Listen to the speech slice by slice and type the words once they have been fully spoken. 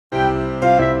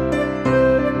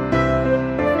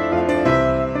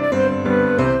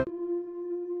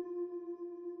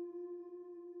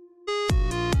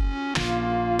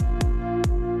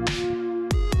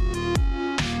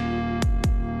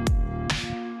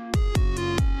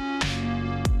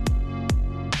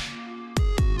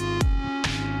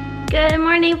Good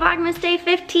morning, Vlogmas day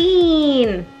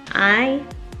 15. I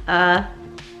had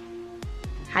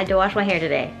to wash my hair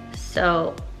today,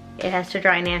 so it has to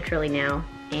dry naturally now,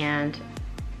 and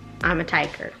I'm a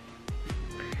tiger.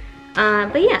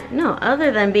 But yeah, no,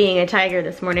 other than being a tiger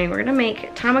this morning, we're gonna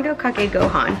make tamago kake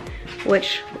gohan,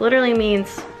 which literally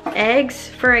means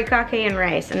eggs, furikake, and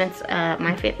rice, and it's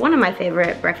one of my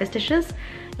favorite breakfast dishes,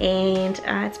 and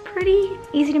it's pretty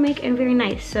easy to make and very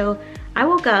nice. So I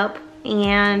woke up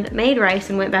and made rice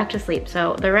and went back to sleep.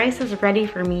 So the rice is ready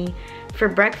for me for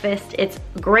breakfast. It's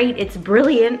great, it's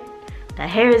brilliant. The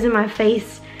hair is in my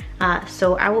face.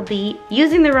 So I will be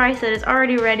using the rice that is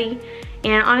already ready.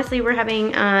 And honestly, we're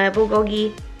having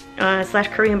bulgogi slash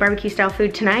Korean barbecue style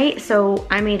food tonight. So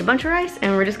I made a bunch of rice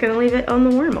and we're just gonna leave it on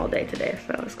the worm all day today.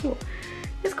 So it's cool.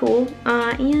 It's cool.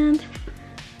 And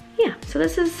yeah, so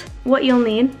this is what you'll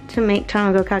need to make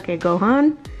tamago kake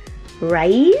gohan.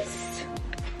 Rice,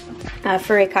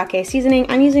 furikake seasoning.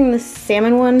 I'm using the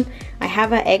salmon one. I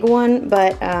have an egg one,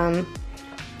 but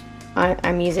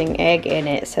I'm using egg in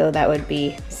it, so that would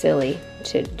be silly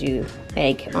to do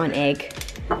egg on egg.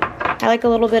 I like a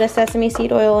little bit of sesame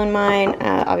seed oil in mine,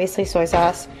 obviously soy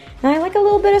sauce. And I like a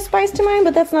little bit of spice to mine,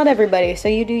 but that's not everybody, so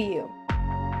you do you.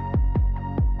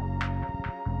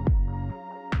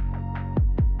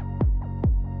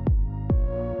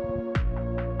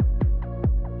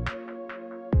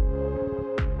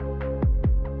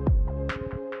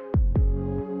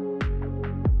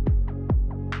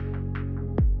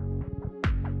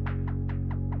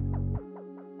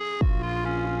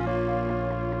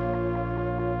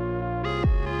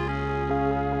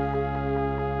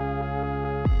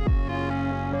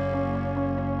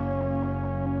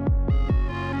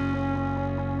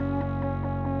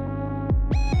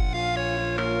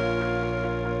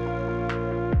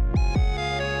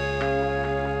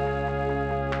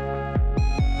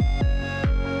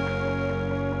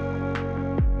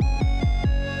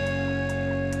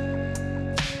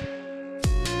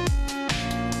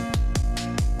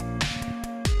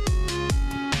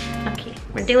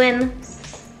 We're doing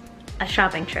a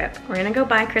shopping trip. We're gonna go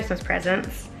buy Christmas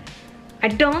presents. I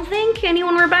don't think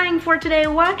anyone we're buying for today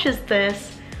watches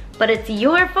this, but it's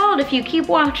your fault if you keep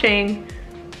watching,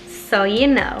 so you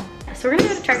know. So we're gonna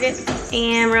go to Target,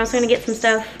 and we're also gonna get some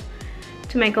stuff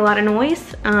to make a lot of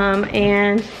noise,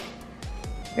 and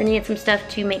we're gonna get some stuff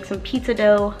to make some pizza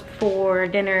dough for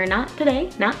dinner, not today,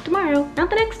 not tomorrow, not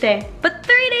the next day, but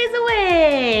 3 days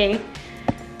away.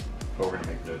 But we're gonna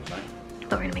make the dough tonight.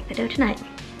 But we're gonna make the dough tonight.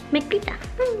 Make pizza.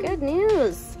 Good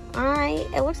news.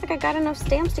 It looks like I got enough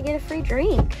stamps to get a free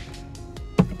drink.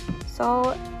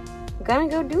 So, I'm gonna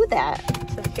go do that.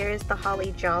 So here's the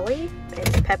Holly Jolly.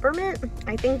 It's peppermint.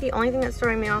 I think the only thing that's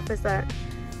throwing me off is that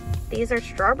these are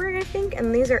strawberry, I think,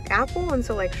 and these are apple, and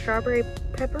so like strawberry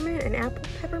peppermint and apple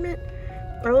peppermint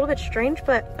are a little bit strange,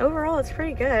 but overall it's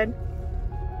pretty good.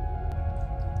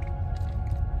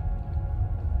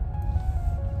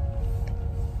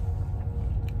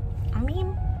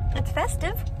 It's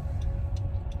festive.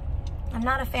 I'm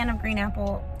not a fan of green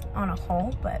apple on a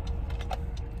whole, but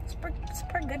it's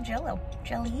pretty good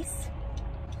jellies.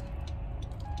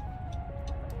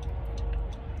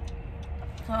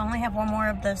 So I only have one more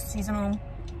of the seasonal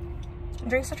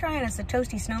drinks to try, and it's a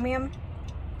toasty snowman,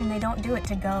 and they don't do it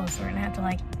to go, so we're gonna have to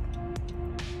like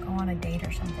go on a date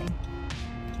or something.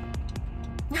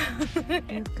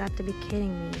 You've got to be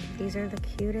kidding me. These are the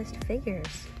cutest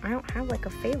figures. I don't have like a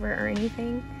favorite or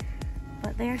anything,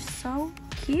 but they're so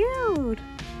cute.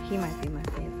 He might be my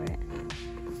favorite.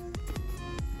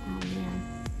 Oh man.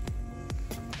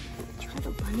 Do you have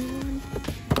a bunny one?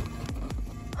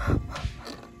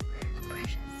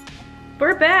 Precious.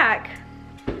 We're back.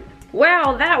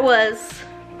 Wow, that was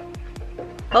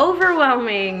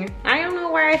overwhelming. I don't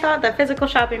know where I thought that physical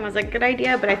shopping was a good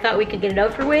idea, but I thought we could get it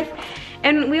over with.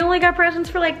 And we only got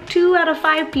presents for like 2 out of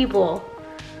 5 people.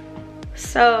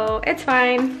 So it's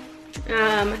fine.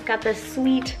 Got this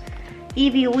sweet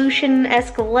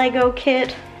Evolution-esque Lego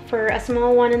kit for a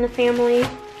small one in the family.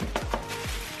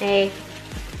 A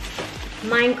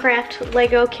Minecraft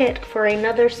Lego kit for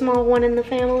another small one in the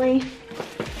family.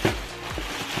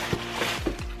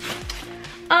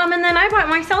 And then I bought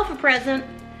myself a present.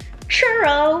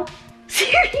 Churro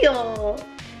cereal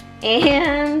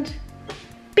and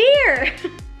beer.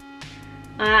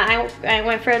 I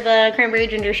went for the cranberry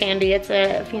ginger shandy. It's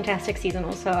a fantastic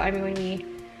seasonal, so I'm going to be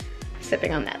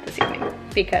sipping on that this evening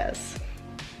because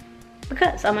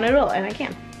I'm an adult and I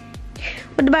can.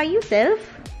 What about you, Siv?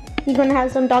 You gonna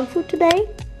have some dog food today?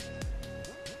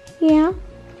 Yeah?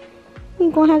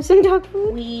 You gonna have some dog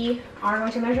food? We are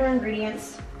going to measure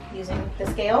ingredients using the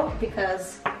scale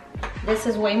because This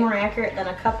is way more accurate than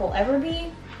a cup will ever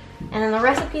be. And then the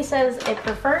recipe says it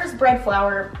prefers bread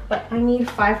flour, but I need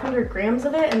 500 grams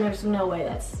of it, and there's no way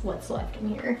that's what's left in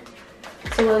here.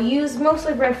 So we'll use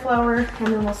mostly bread flour, and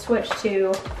then we'll switch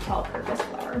to all-purpose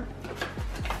flour.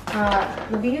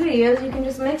 The beauty is you can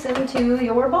just mix it into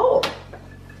your bowl.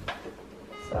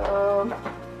 So,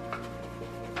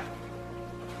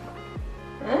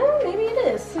 maybe it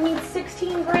is. We need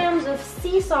 16 grams of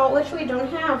sea salt, which we don't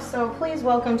have, so please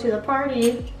welcome to the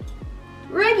party.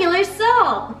 Regular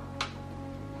salt!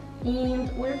 And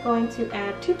we're going to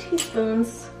add 2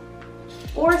 teaspoons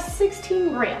or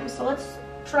 16 grams. So let's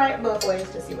try it both ways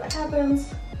to see what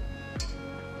happens.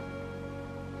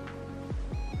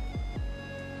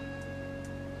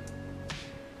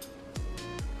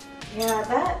 Yeah,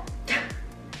 that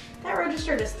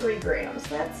registered as 3 grams.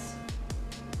 That's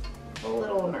a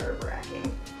little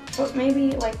nerve-wracking. But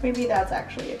maybe that's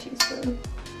actually a teaspoon.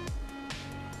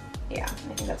 Yeah,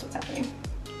 I think that's what's happening.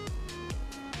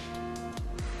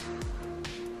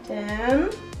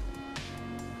 10,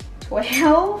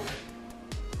 12,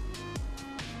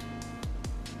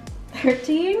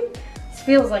 13. This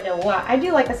feels like a lot. I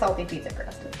do like a salty pizza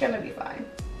crust. It's gonna be fine.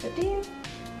 15.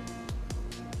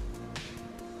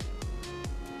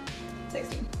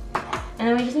 16. And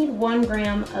then we just need 1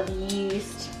 gram of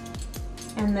yeast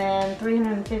and then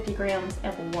 350 grams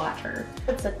of water.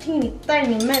 It's a teeny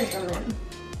tiny measurement.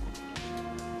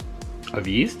 Of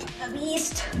yeast? Of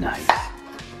yeast. Nice.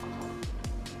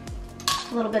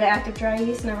 A little bit of active dry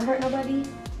yeast never hurt nobody.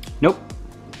 Nope.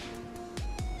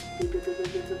 It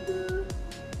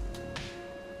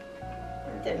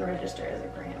didn't register as a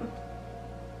gram.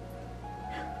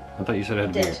 I thought you said it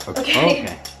had to Did. be okay. Okay. Oh,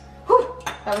 okay. Whew,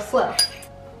 that was slow.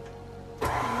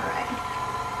 Alright.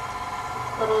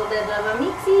 A little bit of a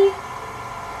mixie.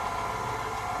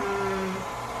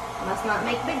 Must not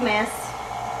make big mess.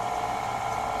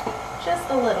 Just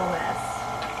a little mess.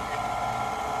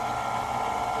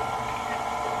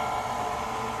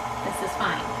 This is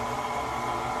fine.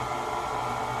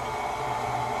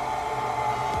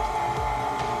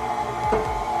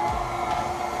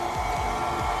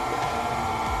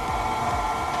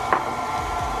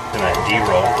 And that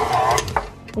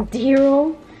D-roll.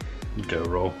 D-roll? Dough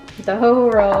roll. Dough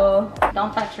roll.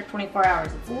 Don't touch for 24 hours.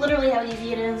 It's literally how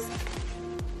easy it is.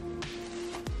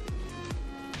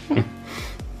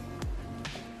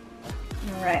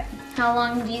 Alright. How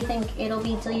long do you think it'll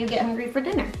be till you get hungry for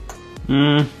dinner?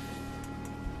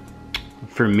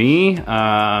 For me,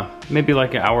 maybe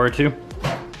like an hour or 2. Is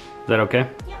that okay?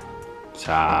 Yeah.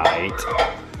 Tight.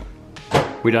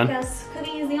 We done? Because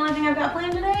cooking is the only thing I've got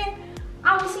planned today.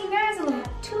 I will see you guys in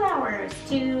about 2 hours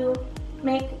to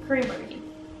make Korean barbecue.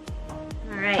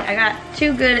 All right, I got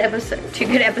 2 good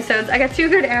episodes. I got 2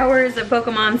 good hours of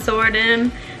Pokemon Sword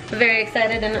in. I'm very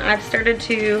excited, and I've started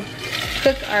to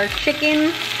cook our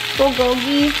chicken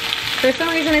bulgogi. For some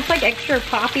reason, it's like extra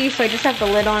poppy, so I just have the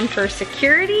lid on for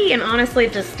security, and honestly,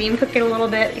 just steam cook it a little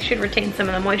bit. It should retain some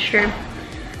of the moisture.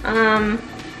 I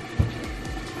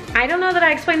don't know that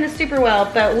I explained this super well,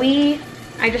 but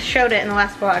I just showed it in the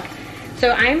last vlog.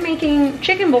 So I'm making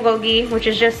chicken bulgogi, which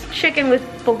is just chicken with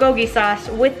bulgogi sauce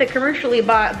with the commercially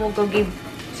bought bulgogi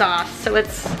sauce. So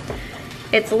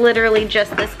it's literally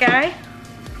just this guy.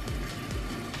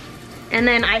 And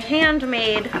then I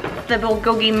handmade the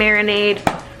bulgogi marinade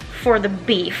for the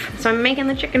beef. So I'm making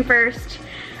the chicken first.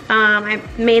 I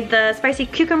made the spicy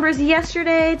cucumbers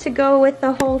yesterday to go with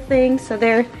the whole thing. So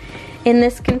they're in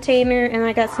this container, and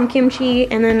I got some kimchi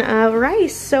and then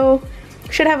rice. So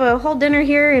should have a whole dinner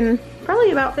here in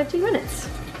probably about 15 minutes.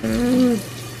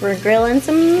 We're grilling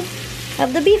some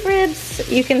of the beef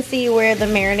ribs. You can see where the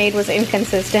marinade was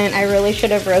inconsistent. I really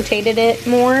should have rotated it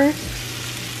more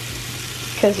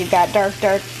because you've got dark,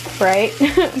 right?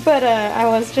 But I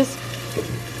was just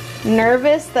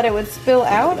nervous that it would spill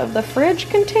out of the fridge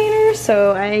container,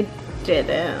 so I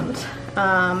didn't.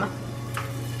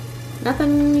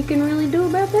 Nothing you can really do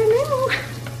about that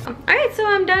now. Alright, so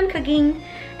I'm done cooking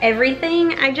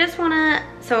everything. I just wanna,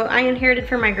 so I inherited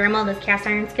from my grandma this cast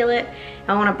iron skillet.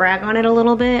 I wanna brag on it a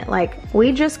little bit. Like,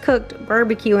 we just cooked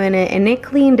barbecue in it and it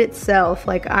cleaned itself.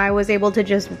 Like, I was able to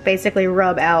just basically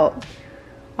rub out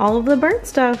all of the burnt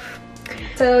stuff.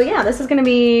 So yeah, this is gonna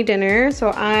be dinner. So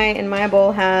I, in my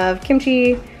bowl, have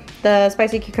kimchi, the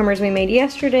spicy cucumbers we made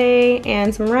yesterday,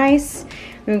 and some rice.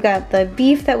 We've got the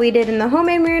beef that we did in the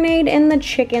homemade marinade and the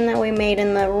chicken that we made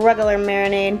in the regular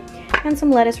marinade, and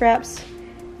some lettuce wraps.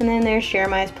 And then there's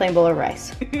Jeremiah's plain bowl of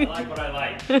rice. I like what I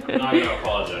like. I'm not gonna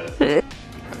apologize.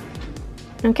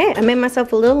 Okay, I made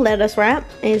myself a little lettuce wrap.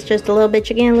 It's just a little bit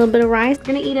chicken, a little bit of rice. I'm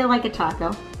gonna eat it like a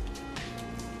taco.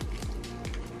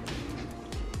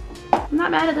 I'm not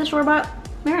mad at the store-bought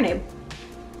marinade.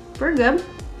 We're good.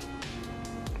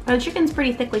 The chicken's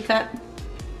pretty thickly cut.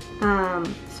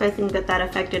 So I think that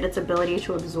affected its ability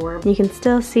to absorb. You can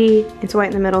still see it's white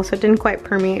in the middle, so it didn't quite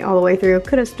permeate all the way through.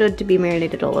 Could have stood to be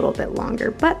marinated a little bit longer,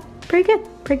 but pretty good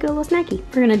little snacky.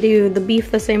 We're gonna do the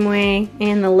beef the same way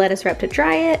and the lettuce wrap to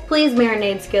try it. Please,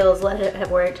 marinade skills, let it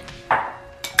have worked.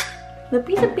 The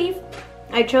piece of beef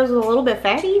I chose was a little bit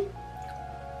fatty,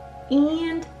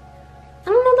 and I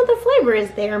don't know that the flavor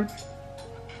is there.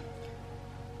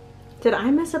 Did I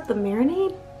mess up the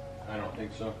marinade? I don't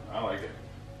think so. I like it.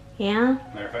 Yeah?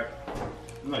 Matter of fact,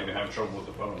 I'm not even having trouble with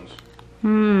the bones.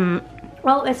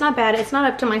 Well, it's not bad. It's not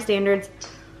up to my standards.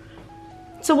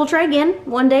 So we'll try again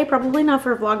one day. Probably not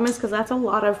for Vlogmas because that's a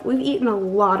lot of, we've eaten a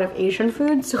lot of Asian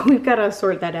food, so we've got to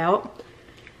sort that out.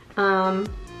 The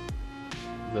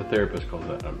therapist calls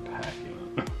that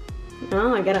unpacking.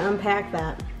 Oh, I gotta unpack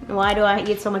that. Why do I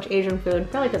eat so much Asian food?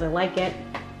 Probably because I like it.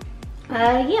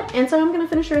 Yep, and so I'm gonna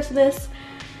finish the rest of this.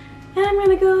 And I'm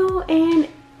gonna go and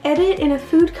edit in a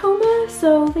food coma.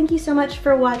 So thank you so much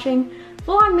for watching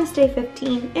Vlogmas Day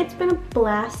 15. It's been a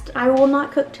blast. I will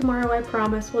not cook tomorrow, I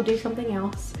promise. We'll do something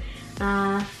else.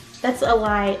 That's a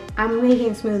lie. I'm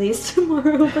making smoothies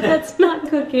tomorrow, but that's not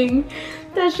cooking.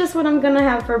 That's just what I'm gonna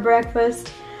have for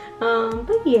breakfast.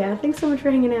 But yeah, thanks so much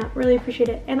for hanging out. Really appreciate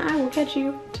it. And I will catch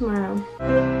you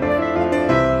tomorrow.